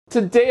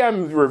Today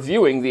I'm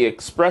reviewing the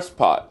Express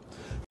Pot.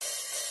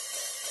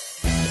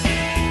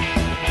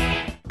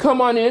 Come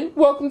on in,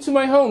 welcome to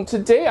my home.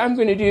 Today I'm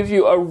going to give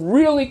you a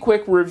really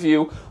quick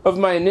review of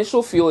my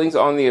initial feelings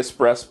on the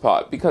Express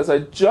Pot because I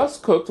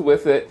just cooked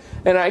with it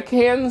and I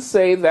can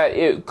say that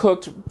it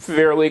cooked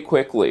fairly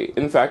quickly.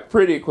 In fact,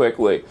 pretty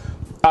quickly.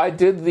 I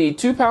did the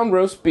 2-pound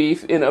roast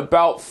beef in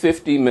about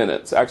 50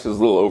 minutes. Actually, it's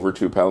a little over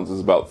 2 pounds,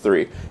 it's about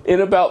 3.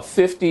 In about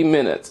 50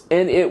 minutes,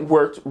 and it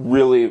worked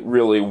really,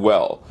 really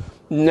well.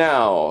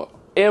 Now,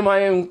 am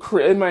I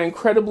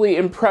incredibly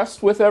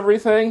impressed with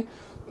everything?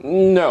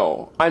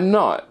 No, I'm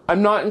not.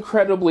 I'm not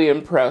incredibly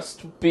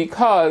impressed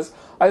because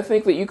I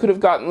think that you could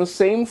have gotten the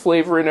same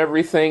flavor and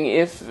everything,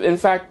 if, in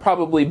fact,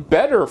 probably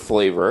better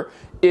flavor,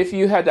 if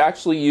you had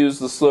actually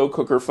used the slow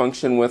cooker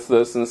function with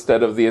this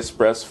instead of the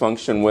express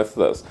function with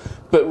this.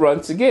 But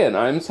once again,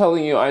 I'm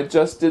telling you, I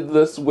just did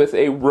this with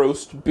a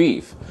roast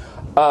beef.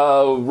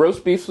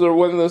 Roast beefs are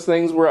one of those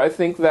things where I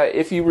think that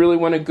if you really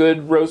want a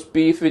good roast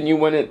beef and you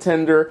want it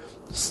tender,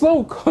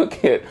 slow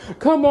cook it.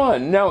 Come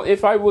on. Now,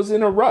 if I was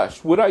in a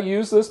rush, would I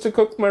use this to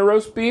cook my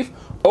roast beef?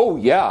 Oh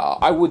yeah,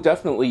 I would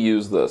definitely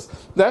use this.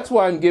 That's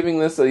why I'm giving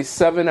this a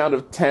 7 out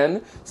of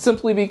 10,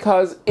 simply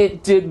because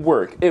it did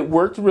work. It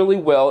worked really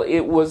well.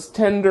 It was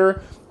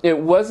tender. It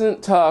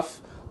wasn't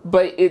tough,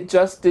 but it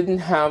just didn't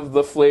have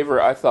the flavor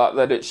I thought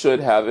that it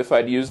should have if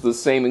I'd used the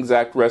same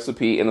exact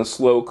recipe in a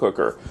slow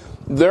cooker.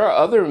 There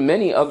are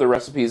many other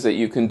recipes that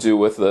you can do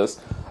with this.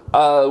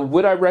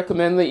 Would I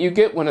recommend that you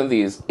get one of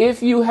these?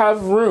 If you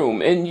have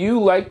room and you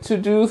like to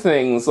do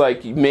things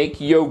like make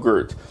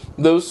yogurt,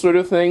 those sort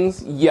of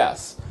things,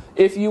 yes.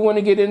 If you want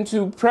to get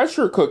into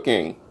pressure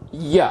cooking,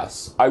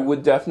 yes, I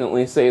would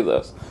definitely say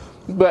this.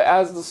 But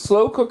as the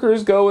slow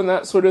cookers go and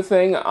that sort of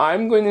thing,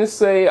 I'm going to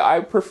say I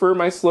prefer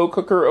my slow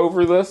cooker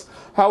over this.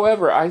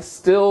 However, I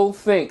still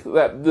think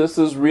that this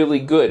is really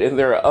good, and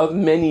there are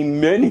many,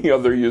 many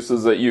other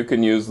uses that you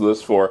can use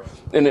this for.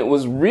 And it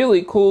was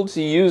really cool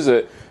to use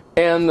it,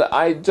 and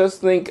I just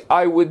think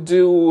I would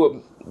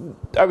do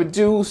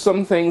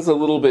some things a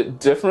little bit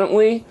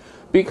differently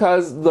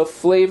because the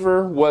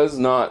flavor was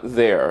not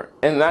there.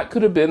 And that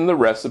could have been the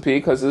recipe,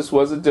 because this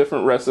was a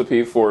different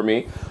recipe for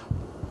me.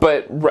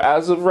 But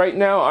as of right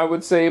now, I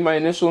would say my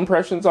initial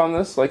impressions on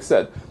this, like I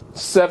said,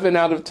 7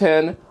 out of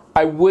 10.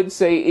 I would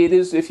say it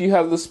is, if you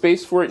have the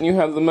space for it and you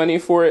have the money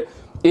for it,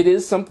 it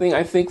is something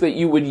I think that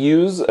you would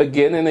use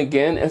again and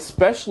again,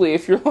 especially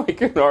if you're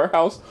like in our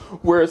house,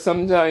 where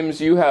sometimes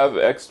you have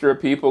extra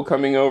people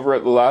coming over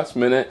at the last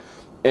minute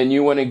and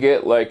you want to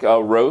get like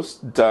a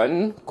roast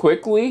done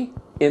quickly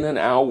in an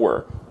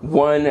hour,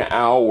 1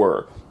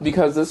 hour,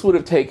 because this would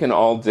have taken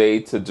all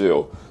day to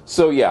do.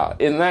 So yeah,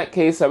 in that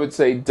case, I would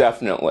say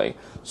definitely.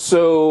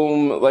 So,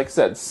 like I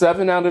said,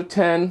 7 out of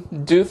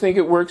 10. Do think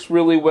it works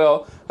really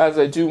well. As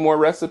I do more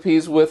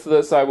recipes with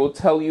this, I will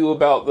tell you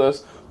about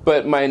this.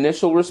 But my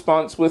initial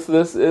response with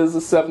this is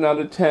a 7 out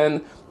of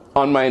 10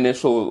 on my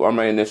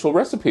initial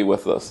recipe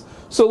with this.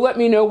 So let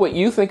me know what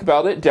you think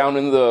about it down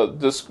in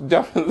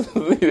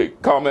the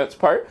comments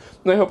part.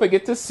 And I hope I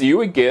get to see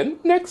you again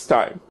next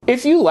time.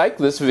 If you like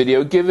this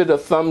video, give it a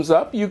thumbs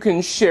up. You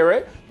can share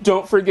it.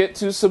 Don't forget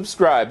to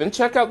subscribe and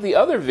check out the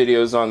other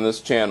videos on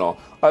this channel.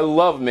 I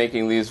love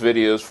making these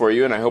videos for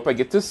you, and I hope I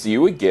get to see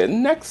you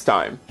again next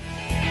time.